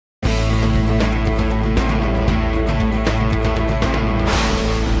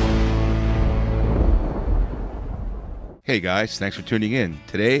Hey guys, thanks for tuning in.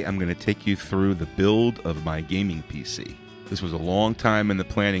 Today I'm going to take you through the build of my gaming PC. This was a long time in the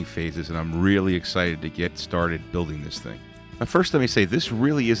planning phases and I'm really excited to get started building this thing. Now first let me say this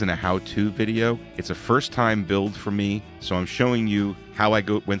really isn't a how-to video. It's a first-time build for me, so I'm showing you how I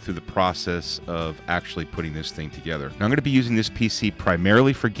went through the process of actually putting this thing together. Now I'm going to be using this PC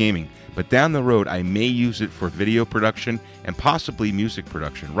primarily for gaming, but down the road I may use it for video production and possibly music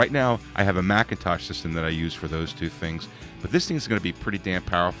production. Right now I have a Macintosh system that I use for those two things, but this thing's going to be pretty damn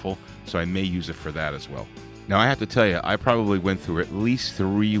powerful, so I may use it for that as well. Now I have to tell you, I probably went through at least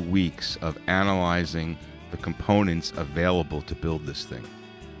 3 weeks of analyzing the components available to build this thing.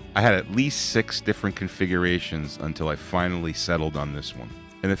 I had at least 6 different configurations until I finally settled on this one.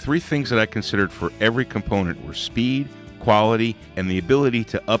 And the 3 things that I considered for every component were speed, quality, and the ability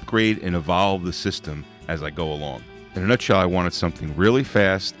to upgrade and evolve the system as I go along. In a nutshell, I wanted something really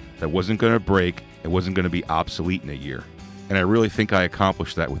fast that wasn't going to break and wasn't going to be obsolete in a year. And I really think I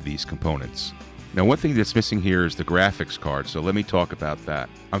accomplished that with these components. Now one thing that's missing here is the graphics card, so let me talk about that.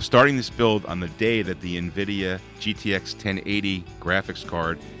 I'm starting this build on the day that the NVIDIA GTX 1080 graphics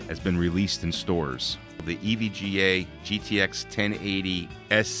card has been released in stores. The EVGA GTX 1080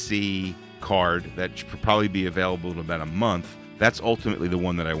 SC card that should probably be available in about a month, that's ultimately the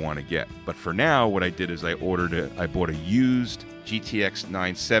one that I want to get. But for now, what I did is I bought a used GTX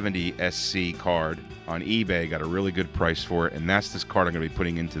 970 SC card on eBay, got a really good price for it, and that's this card I'm going to be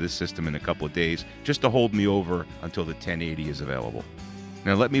putting into this system in a couple of days just to hold me over until the 1080 is available.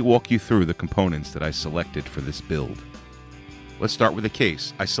 Now let me walk you through the components that I selected for this build. Let's start with the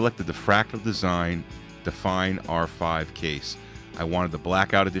case. I selected the Fractal Design Define R5 case. I wanted the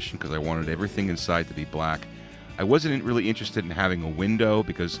blackout edition because I wanted everything inside to be black. I wasn't really interested in having a window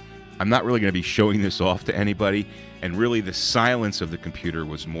because I'm not really going to be showing this off to anybody, and really the silence of the computer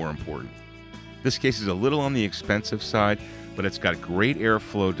was more important. This case is a little on the expensive side, but it's got great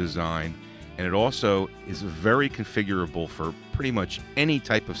airflow design, and it also is very configurable for pretty much any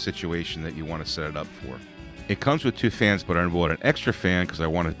type of situation that you want to set it up for. It comes with 2 fans, but I bought an extra fan because I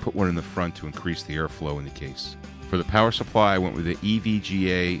wanted to put one in the front to increase the airflow in the case. For the power supply, I went with the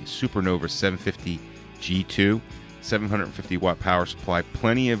EVGA Supernova 750 G2, 750 watt power supply,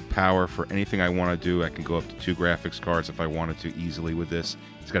 plenty of power for anything I want to do. I can go up to 2 graphics cards if I wanted to easily with this.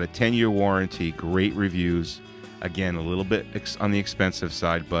 It's got a 10-year warranty, great reviews. Again, a little bit on the expensive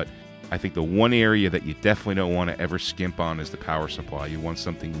side, but I think the one area that you definitely don't want to ever skimp on is the power supply. You want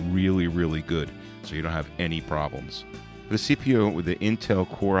something really, really good so you don't have any problems. For the CPU, with the Intel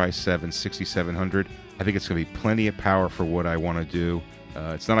Core i7-6700, I think it's going to be plenty of power for what I want to do.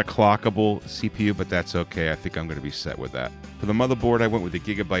 It's not a clockable CPU, but that's okay. I think I'm going to be set with that. For the motherboard, I went with the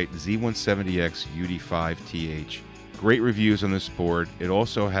Gigabyte Z170X-UD5 TH. Great reviews on this board. It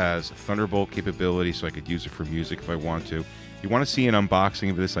also has Thunderbolt capability, so I could use it for music if I want to. If you want to see an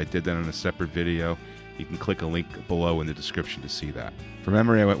unboxing of this, I did that in a separate video. You can click a link below in the description to see that. For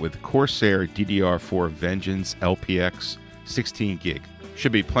memory, I went with Corsair DDR4 Vengeance LPX 16 gig.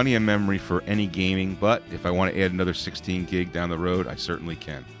 Should be plenty of memory for any gaming, but if I want to add another 16 gig down the road, I certainly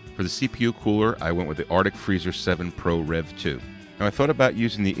can. For the CPU cooler, I went with the Arctic Freezer 7 Pro Rev 2. Now I thought about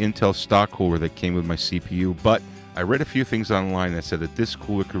using the Intel stock cooler that came with my CPU, but I read a few things online that said that this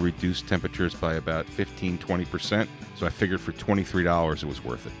cooler could reduce temperatures by about 15-20%, so I figured for $23 it was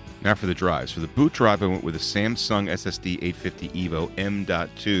worth it. Now for the drives. For the boot drive, I went with a Samsung SSD 850 EVO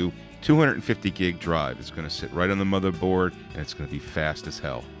M.2 250 gig drive. It's going to sit right on the motherboard and it's going to be fast as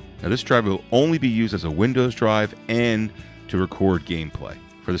hell. Now this drive will only be used as a Windows drive and to record gameplay.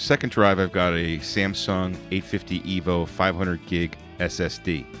 For the second drive, I've got a Samsung 850 EVO 500 gig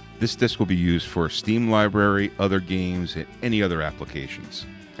SSD. This disk will be used for Steam library, other games, and any other applications.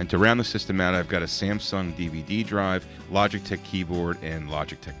 And to round the system out, I've got a Samsung DVD drive, Logitech keyboard, and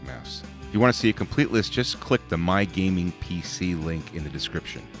Logitech mouse. If you want to see a complete list, just click the My Gaming PC link in the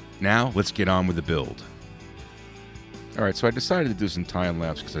description. Now, let's get on with the build. Alright, so I decided to do some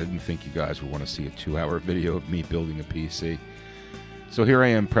time-lapse because I didn't think you guys would want to see a 2-hour video of me building a PC. So here I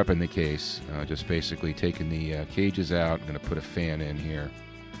am prepping the case, just basically taking the cages out. I'm going to put a fan in here.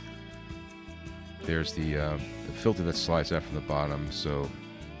 There's the filter that slides out from the bottom, so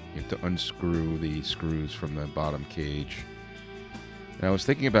you have to unscrew the screws from the bottom cage. And I was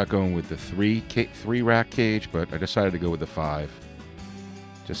thinking about going with the 3 rack cage, but I decided to go with the 5.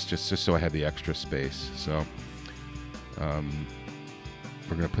 Just so I had the extra space. So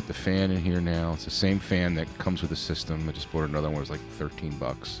we're going to put the fan in here now. It's the same fan that comes with the system. I just bought another one. It was like 13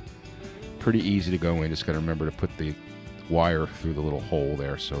 bucks. Pretty easy to go in. Just got to remember to put the wire through the little hole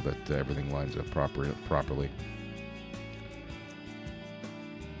there so that everything lines up properly.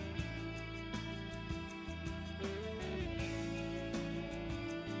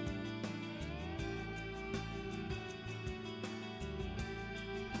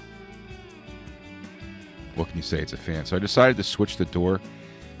 what can you say? It's a fan. So I decided to switch the door.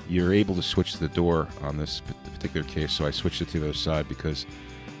 You're able to switch the door on this particular case, so I switched it to the other side because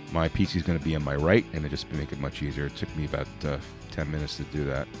my PC is going to be on my right, and it just make it much easier. It took me about 10 minutes to do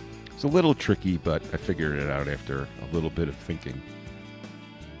that. It's a little tricky, but I figured it out after a little bit of thinking.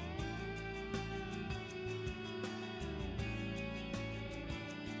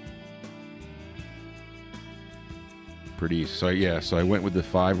 Pretty easy. So yeah, so I went with the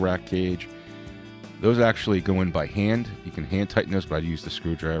 5-rack cage. Those actually go in by hand. You can hand tighten those, but I use the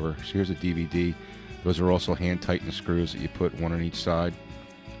screwdriver. So here's a DVD. Those are also hand tightened screws that you put one on each side,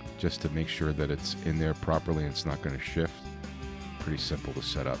 just to make sure that it's in there properly and it's not going to shift. Pretty simple to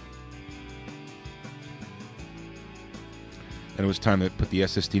set up. And it was time to put the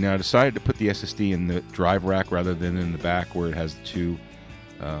SSD. Now I decided to put the SSD in the drive rack rather than in the back where it has the two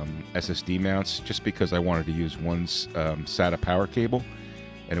SSD mounts, just because I wanted to use one SATA power cable,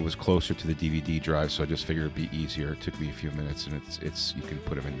 and it was closer to the DVD drive, so I just figured it'd be easier. It took me a few minutes, and it's you can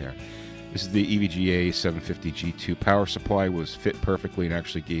put them in there. This is the EVGA GTX G2 power supply. Was fit perfectly and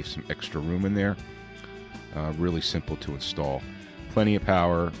actually gave some extra room in there. Really simple to install. Plenty of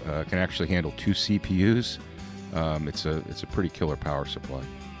power. Can actually handle 2 CPUs. It's a pretty killer power supply.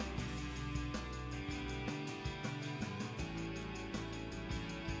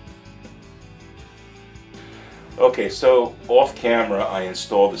 Okay, so off camera I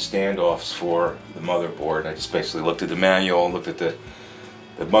installed the standoffs for the motherboard. I just basically looked at the manual and looked at the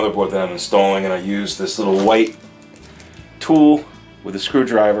motherboard that I'm installing, and I used this little white tool with a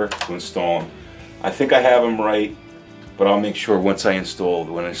screwdriver to install them. I think I have them right, but I'll make sure once I install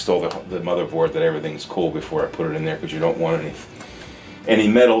the motherboard that everything's cool before I put it in there, because you don't want any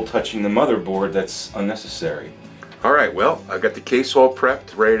metal touching the motherboard that's unnecessary. Alright, well, I've got the case all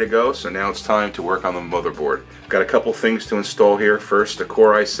prepped, ready to go, so now it's time to work on the motherboard. Got a couple things to install here. First, a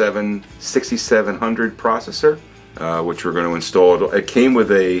Core i7-6700 processor, which we're going to install. It came with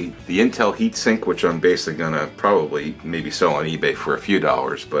the Intel heatsink, which I'm basically going to probably maybe sell on eBay for a few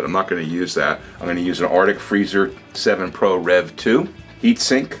dollars, but I'm not going to use that. I'm going to use an Arctic Freezer 7 Pro Rev 2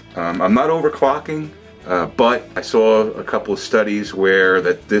 heatsink. I'm not overclocking, but I saw a couple of studies where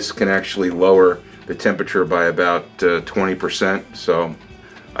that this can actually lower the temperature by about 20%, so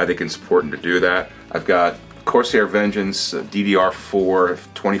I think it's important to do that. I've got Corsair Vengeance DDR4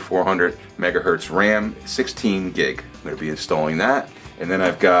 2400 megahertz RAM, 16 gig. I'm going to be installing that. And then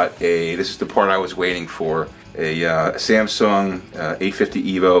I've got this is the part I was waiting for, a Samsung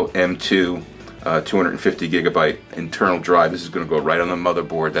 850 EVO M.2 250 gigabyte internal drive. This is going to go right on the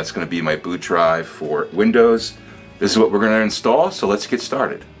motherboard. That's going to be my boot drive for Windows. This is what we're going to install, so let's get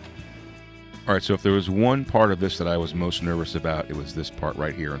started. Alright, so if there was one part of this that I was most nervous about, it was this part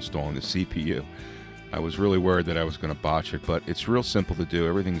right here, installing the CPU. I was really worried that I was going to botch it, but it's real simple to do.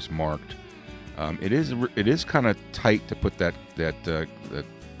 Everything's marked. It is kind of tight to put that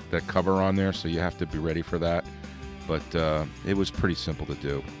cover on there, so you have to be ready for that. But it was pretty simple to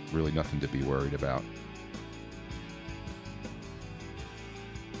do. Really nothing to be worried about.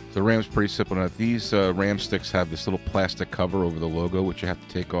 The RAM's pretty simple. Now, these RAM sticks have this little plastic cover over the logo, which you have to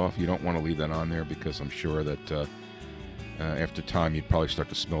take off. You don't want to leave that on there because I'm sure that after time you'd probably start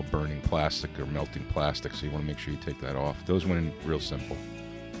to smell burning plastic or melting plastic, so you want to make sure you take that off. Those went in real simple.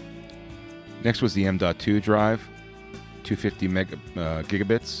 Next was the M.2 drive, 250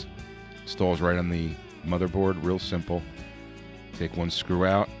 gigabits. Installs right on the motherboard, real simple. Take one screw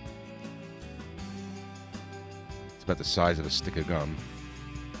out. It's about the size of a stick of gum.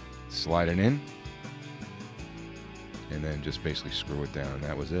 Slide it in, and then just basically screw it down, and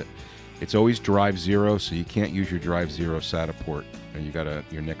that was it. It's always drive 0, so you can't use your drive 0 SATA port, and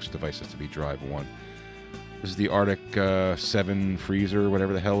your next device has to be drive 1. This is the Arctic 7 freezer,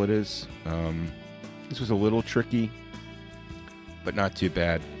 whatever the hell it is. This was a little tricky, but not too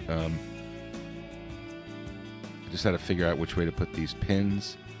bad. I just had to figure out which way to put these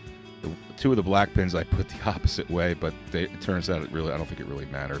pins. Two of the black pins I put the opposite way, but it turns out I don't think it really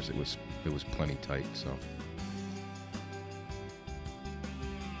matters. It was plenty tight, so.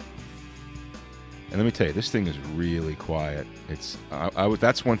 And let me tell you, this thing is really quiet.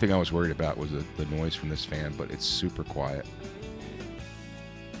 That's one thing I was worried about, was the noise from this fan, but it's super quiet.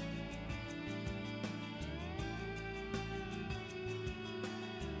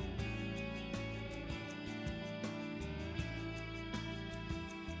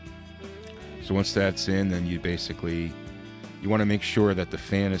 So once that's in, then you want to make sure that the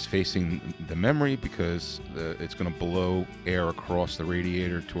fan is facing the memory, because it's going to blow air across the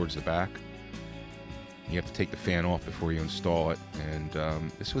radiator towards the back. You have to take the fan off before you install it, and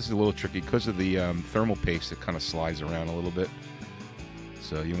this was a little tricky because of the thermal paste. It kind of slides around a little bit,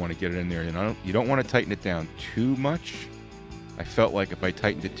 So you want to get it in there, and you don't want to tighten it down too much. I felt like if I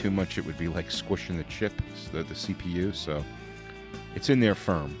tightened it too much, it would be like squishing the chip, the CPU. So it's in there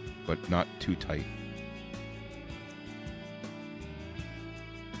firm, but not too tight.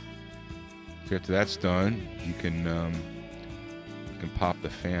 So after that's done, you can pop the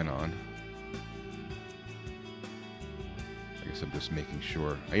fan on. I guess I'm just making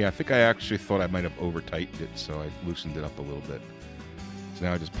sure. Yeah, I think I actually thought I might have over tightened it, so I loosened it up a little bit. So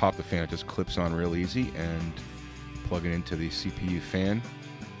now I just pop the fan. It just clips on real easy, and plug it into the CPU fan,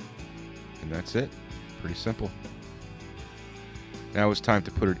 and that's it. Pretty simple. Now it's time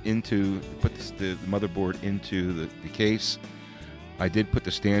to put the motherboard into the case. I did put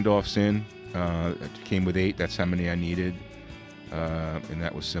the standoffs in. It came with 8. That's how many I needed, and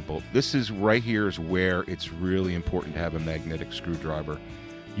that was simple. This is right here is where it's really important to have a magnetic screwdriver.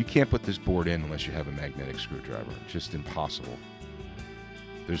 You can't put this board in unless you have a magnetic screwdriver. It's just impossible.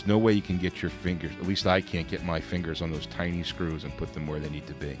 There's no way you can get your fingers, at least I can't get my fingers on those tiny screws and put them where they need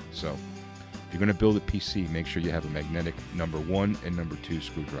to be. So if you're going to build a PC, make sure you have a magnetic number 1 and number 2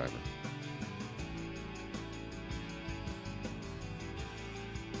 screwdriver.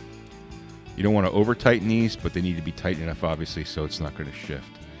 You don't want to over tighten these, but they need to be tight enough, obviously, so it's not going to shift.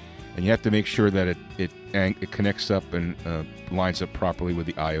 And you have to make sure that it connects up and lines up properly with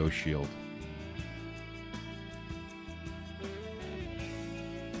the I/O shield.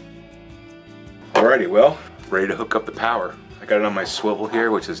 Alrighty, well, ready to hook up the power. I got it on my swivel here,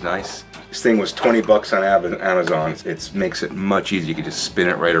 which is nice. This thing was 20 bucks on Amazon. It makes it much easier. You can just spin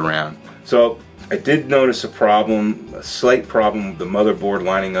it right around. So I did notice a slight problem with the motherboard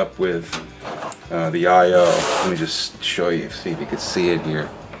lining up with the I/O. Let me just show you, see if you can see it here.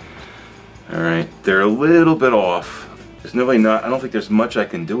 Alright, they're a little bit off. There's really not, I don't think there's much I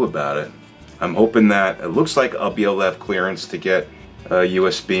can do about it. I'm hoping that, it looks like I'll be able to have clearance to get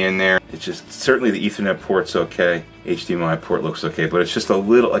USB in there. It's just, certainly the Ethernet port's okay. HDMI port looks okay, but it's just a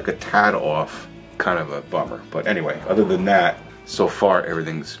little, like a tad off. Kind of a bummer. But anyway, other than that, so far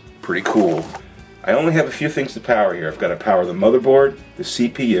everything's pretty cool. I only have a few things to power here. I've got to power the motherboard, the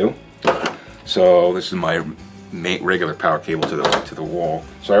CPU. So this is my regular power cable to the wall.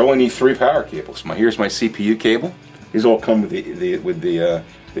 So I only need 3 power cables. Here's my CPU cable. These all come with the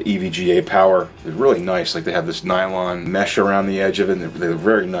EVGA power. They're really nice. Like they have this nylon mesh around the edge of it, and they're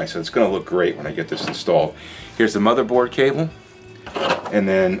very nice. So it's going to look great when I get this installed. Here's the motherboard cable, and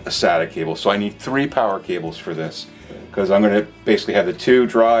then a SATA cable. So I need 3 power cables for this, because I'm going to basically have the 2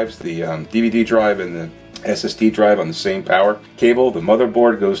 drives, the DVD drive and the SSD drive on the same power cable. The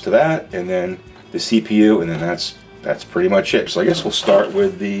motherboard goes to that, and then the CPU, and then that's pretty much it. So I guess we'll start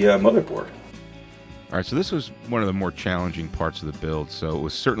with the motherboard. Alright, so this was one of the more challenging parts of the build, so it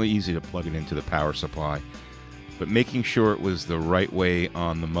was certainly easy to plug it into the power supply. But making sure it was the right way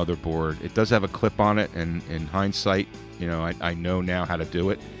on the motherboard. It does have a clip on it, and in hindsight, you know, I know now how to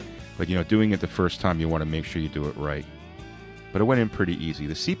do it. But, you know, doing it the first time, you want to make sure you do it right. But it went in pretty easy.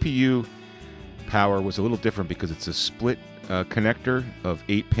 The CPU power was a little different because it's a split connector of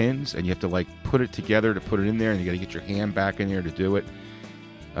 8 pins, and you have to, like, put it together to put it in there, and you got to get your hand back in there to do it.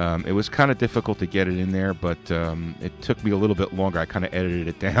 It was kind of difficult to get it in there, but it took me a little bit longer. I kind of edited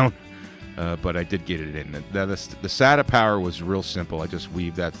it down, but I did get it in. The SATA power was real simple. I just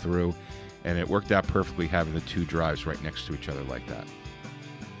weaved that through, and it worked out perfectly having the 2 drives right next to each other like that.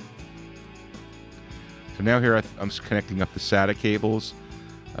 So now here I'm connecting up the SATA cables.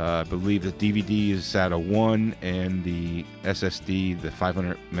 I believe the DVD is SATA 1, and the SSD, the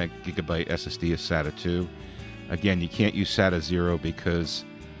 500 gigabyte SSD, is SATA 2. Again, you can't use SATA 0 because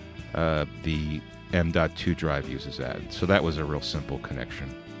the M.2 drive uses that. So that was a real simple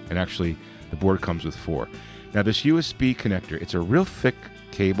connection. And actually, the board comes with 4. Now this USB connector, it's a real thick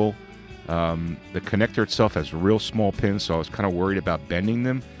cable. The connector itself has real small pins, so I was kind of worried about bending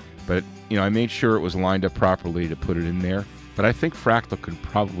them. But, you know, I made sure it was lined up properly to put it in there. But I think Fractal could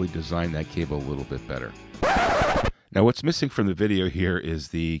probably design that cable a little bit better. Now what's missing from the video here is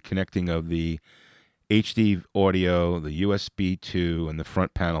the connecting of the HD audio, the USB 2, and the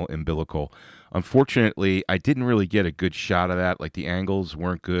front panel umbilical. Unfortunately, I didn't really get a good shot of that. Like, the angles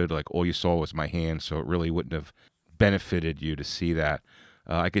weren't good. Like, all you saw was my hand, so it really wouldn't have benefited you to see that.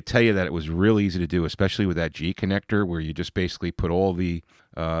 I could tell you that it was real easy to do, especially with that G connector, where you just basically put all the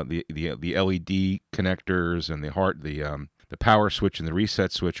LED connectors and the power switch and the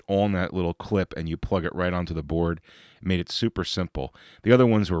reset switch all in that little clip, and you plug it right onto the board. It made it super simple. The other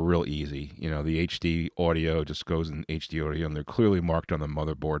ones were real easy. You know, the HD audio just goes in HD audio, and they're clearly marked on the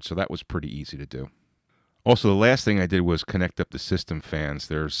motherboard, so that was pretty easy to do. Also, the last thing I did was connect up the system fans.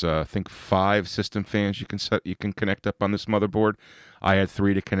 There's, I think, 5 system fans you can connect up on this motherboard. I had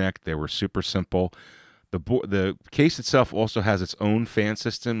 3 to connect. They were super simple. The case itself also has its own fan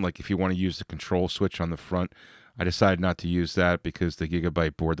system. Like if you want to use the control switch on the front, I decided not to use that because the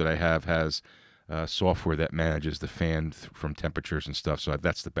Gigabyte board that I have has software that manages the fan from temperatures and stuff. So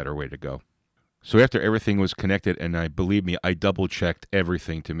that's the better way to go. So after everything was connected, and believe me, I double-checked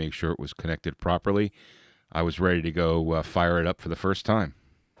everything to make sure it was connected properly, I was ready to go fire it up for the first time.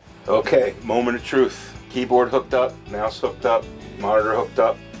 Okay, moment of truth. Keyboard hooked up, mouse hooked up, monitor hooked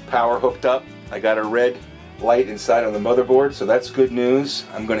up, power hooked up. I got a red light inside on the motherboard, so that's good news.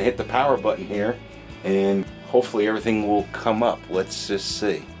 I'm going to hit the power button here, and hopefully everything will come up. Let's just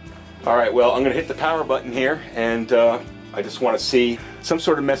see. All right, well, I'm going to hit the power button here, and I just want to see some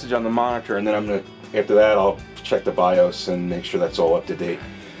sort of message on the monitor, and then after that, I'll check the BIOS and make sure that's all up to date.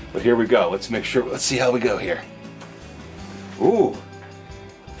 But here we go. Let's see how we go here. Ooh,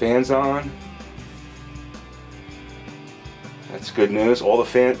 fans on. That's good news. All the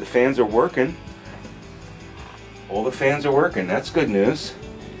fans are working. All the fans are working. That's good news.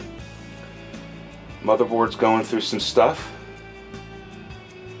 Motherboard's going through some stuff.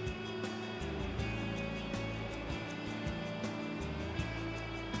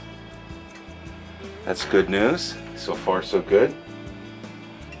 That's good news. So far, so good.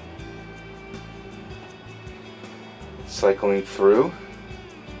 Cycling through.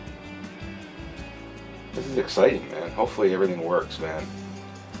 This is exciting, man. Hopefully everything works, man.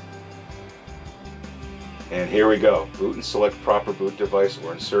 And here we go. Boot and select proper boot device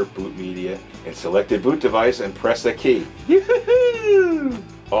or insert boot media in selected boot device and press a key. Yoo-hoo!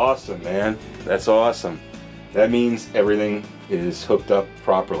 Awesome, man. That's awesome. That means everything is hooked up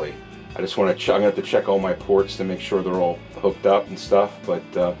properly. I just want to I'm going to have to check all my ports to make sure they're all hooked up and stuff, but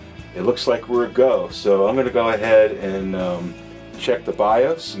it looks like we're a go. So I'm going to go ahead and check the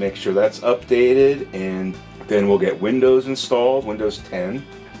BIOS, make sure that's updated, and then we'll get Windows installed, Windows 10,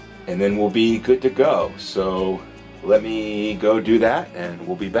 and then we'll be good to go. So let me go do that, and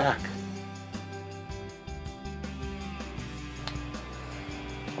we'll be back.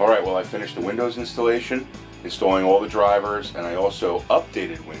 Alright, well, I finished the Windows installation, installing all the drivers, and I also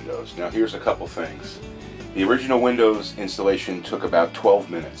updated Windows. Now here's a couple things. The original Windows installation took about 12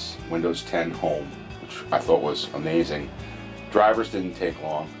 minutes, Windows 10 Home, which I thought was amazing. Drivers didn't take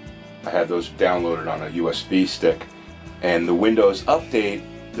long. I had those downloaded on a USB stick. And the Windows update,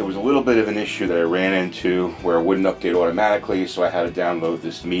 there was a little bit of an issue that I ran into where it wouldn't update automatically, so I had to download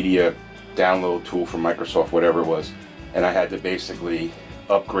this media download tool from Microsoft, whatever it was, and I had to basically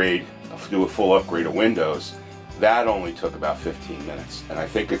do a full upgrade of Windows. That only took about 15 minutes, and I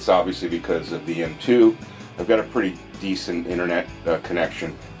think it's obviously because of the M2. I've got a pretty decent internet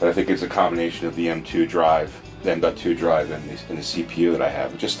connection, but I think it's a combination of the M.2 drive, the M.2 drive, and the CPU that I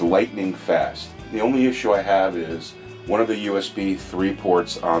have. Just lightning fast. The only issue I have is one of the USB 3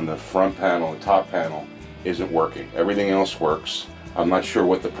 ports on the front panel, the top panel, isn't working. Everything else works. I'm not sure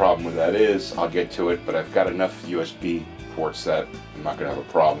what the problem with that is. I'll get to it, but I've got enough USB ports that I'm not going to have a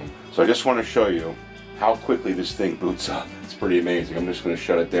problem. So I just want to show you how quickly this thing boots up. It's pretty amazing. I'm just going to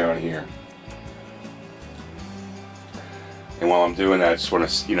shut it down here. And while I'm doing that, I just want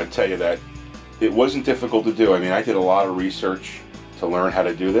to tell you that it wasn't difficult to do. I mean, I did a lot of research to learn how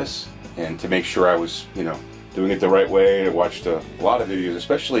to do this and to make sure I was doing it the right way. I watched a lot of videos,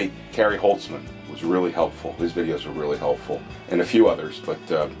 especially Carrie Holtzman was really helpful. His videos were really helpful, and a few others, but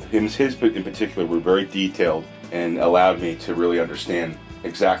his in particular were very detailed and allowed me to really understand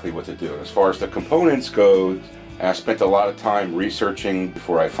exactly what to do. As far as the components go, I spent a lot of time researching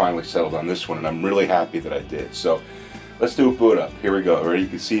before I finally settled on this one, and I'm really happy that I did. So let's do a boot up. Here we go. Ready? You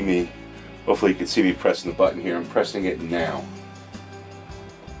can see me. Hopefully you can see me pressing the button here. I'm pressing it now.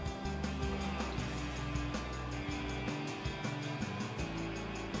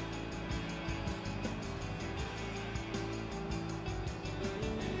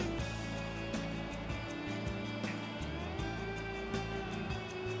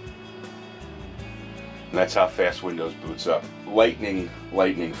 And that's how fast Windows boots up. Lightning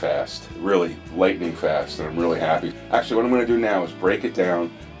fast. Really lightning fast, and I'm really happy. Actually, what I'm going to do now is break it down,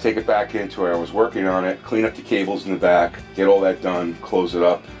 take it back into where I was working on it, clean up the cables in the back, get all that done, close it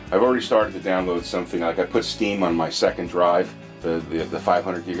up. I've already started to download something. Like I put Steam on my second drive, the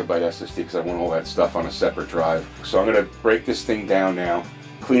 500 gigabyte SSD, because I want all that stuff on a separate drive. So I'm going to break this thing down now,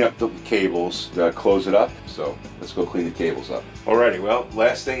 clean up the cables, close it up. So let's go clean the cables up. Alrighty, well,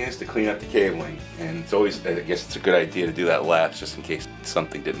 last thing is to clean up the cabling, and it's always, I guess it's a good idea to do that last just in case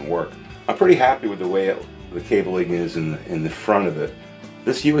something didn't work. I'm pretty happy with the way the cabling is in the front of it.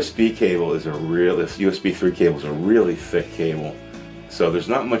 This USB cable is this USB 3 cable is a really thick cable. So there's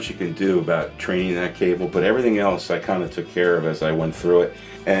not much you can do about training that cable, but everything else I kind of took care of as I went through it.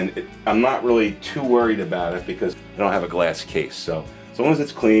 And I'm not really too worried about it because I don't have a glass case. So as long as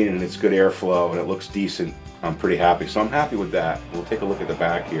it's clean and it's good airflow and it looks decent, I'm pretty happy. So I'm happy with that. We'll take a look at the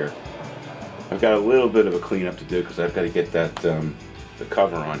back here. I've got a little bit of a cleanup to do because I've got to get that the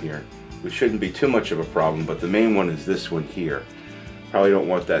cover on here, which shouldn't be too much of a problem, but the main one is this one here. Probably don't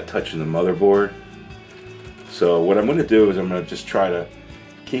want that touching the motherboard. So what I'm going to do is I'm going to just try to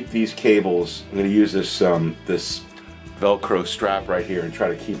keep these cables. I'm going to use this this Velcro strap right here and try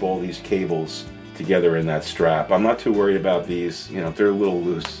to keep all these cables together in that strap. I'm not too worried about these. You know, if they're a little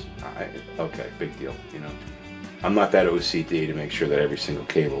loose, okay, big deal. You know, I'm not that OCD to make sure that every single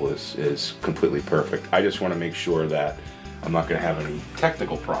cable is completely perfect. I just want to make sure that I'm not going to have any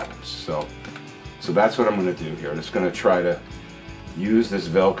technical problems. So that's what I'm going to do here. I'm just going to try to use this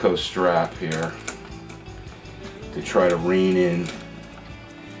Velcro strap here to try to rein in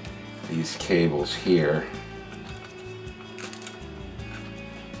these cables here,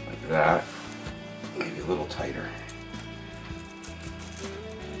 like that, maybe a little tighter.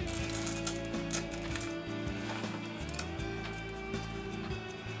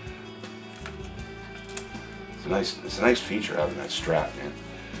 It's a nice feature having that strap, man.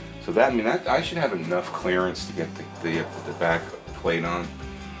 So that, I mean, I should have enough clearance to get the back plate on.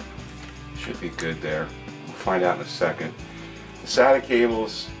 Should be good there. We'll find out in a second. The SATA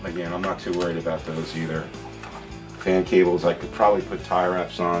cables, again, I'm not too worried about those either. Fan cables, I could probably put tie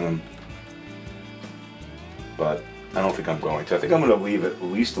wraps on them, but I don't think I'm going to. I think I'm going to leave it at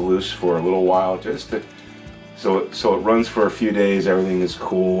least loose for a little while, just to, so it runs for a few days. Everything is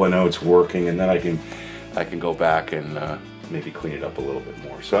cool. I know it's working, and then I can go back and maybe clean it up a little bit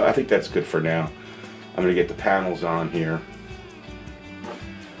more. So I think that's good for now. I'm going to get the panels on here.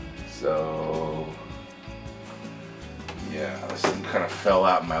 So yeah, this thing kind of fell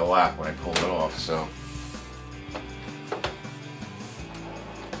out in my lap when I pulled it off, so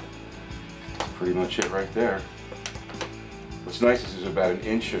that's pretty much it right there. What's nice is there's about an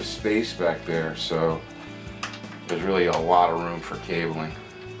inch of space back there, so there's really a lot of room for cabling.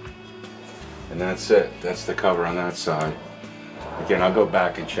 And that's it. That's the cover on that side. Again, I'll go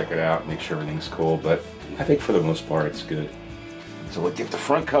back and check it out, make sure everything's cool, but I think for the most part it's good. So we'll get the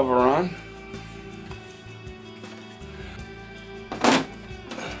front cover on.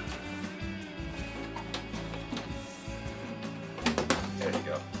 There you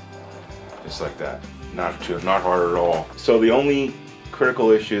go. Just like that. Not hard at all. So the only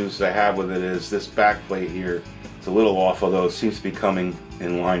critical issues I have with it is this back plate here. It's a little off, although it seems to be coming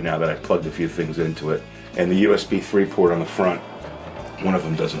in line now that I've plugged a few things into it. And the USB 3 port on the front, one of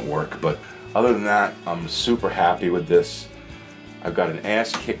them doesn't work. But other than that, I'm super happy with this. I've got an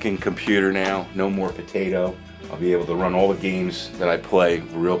ass-kicking computer now, no more potato. I'll be able to run all the games that I play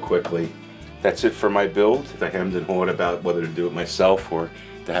real quickly. That's it for my build. I hemmed and hawed about whether to do it myself or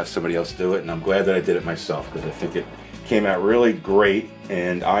to have somebody else do it, and I'm glad that I did it myself because I think it came out really great,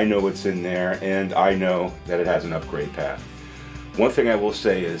 and I know what's in there, and I know that it has an upgrade path. One thing I will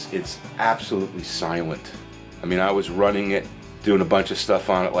say is it's absolutely silent. I mean, I was running it, doing a bunch of stuff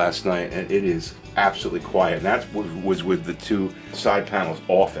on it last night, and it is absolutely quiet. And that was with the two side panels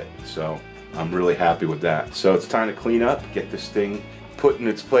off it, so I'm really happy with that. So it's time to clean up, get this thing put in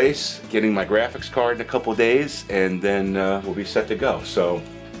its place, getting my graphics card in a couple days, and then we'll be set to go. So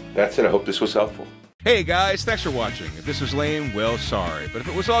that's it. I hope this was helpful. Hey guys, thanks for watching. If this was lame, well, sorry. But if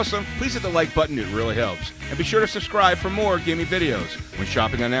it was awesome, please hit the like button, it really helps. And be sure to subscribe for more gaming videos. When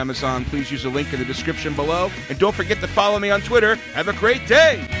shopping on Amazon, please use the link in the description below. And don't forget to follow me on Twitter. Have a great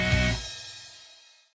day!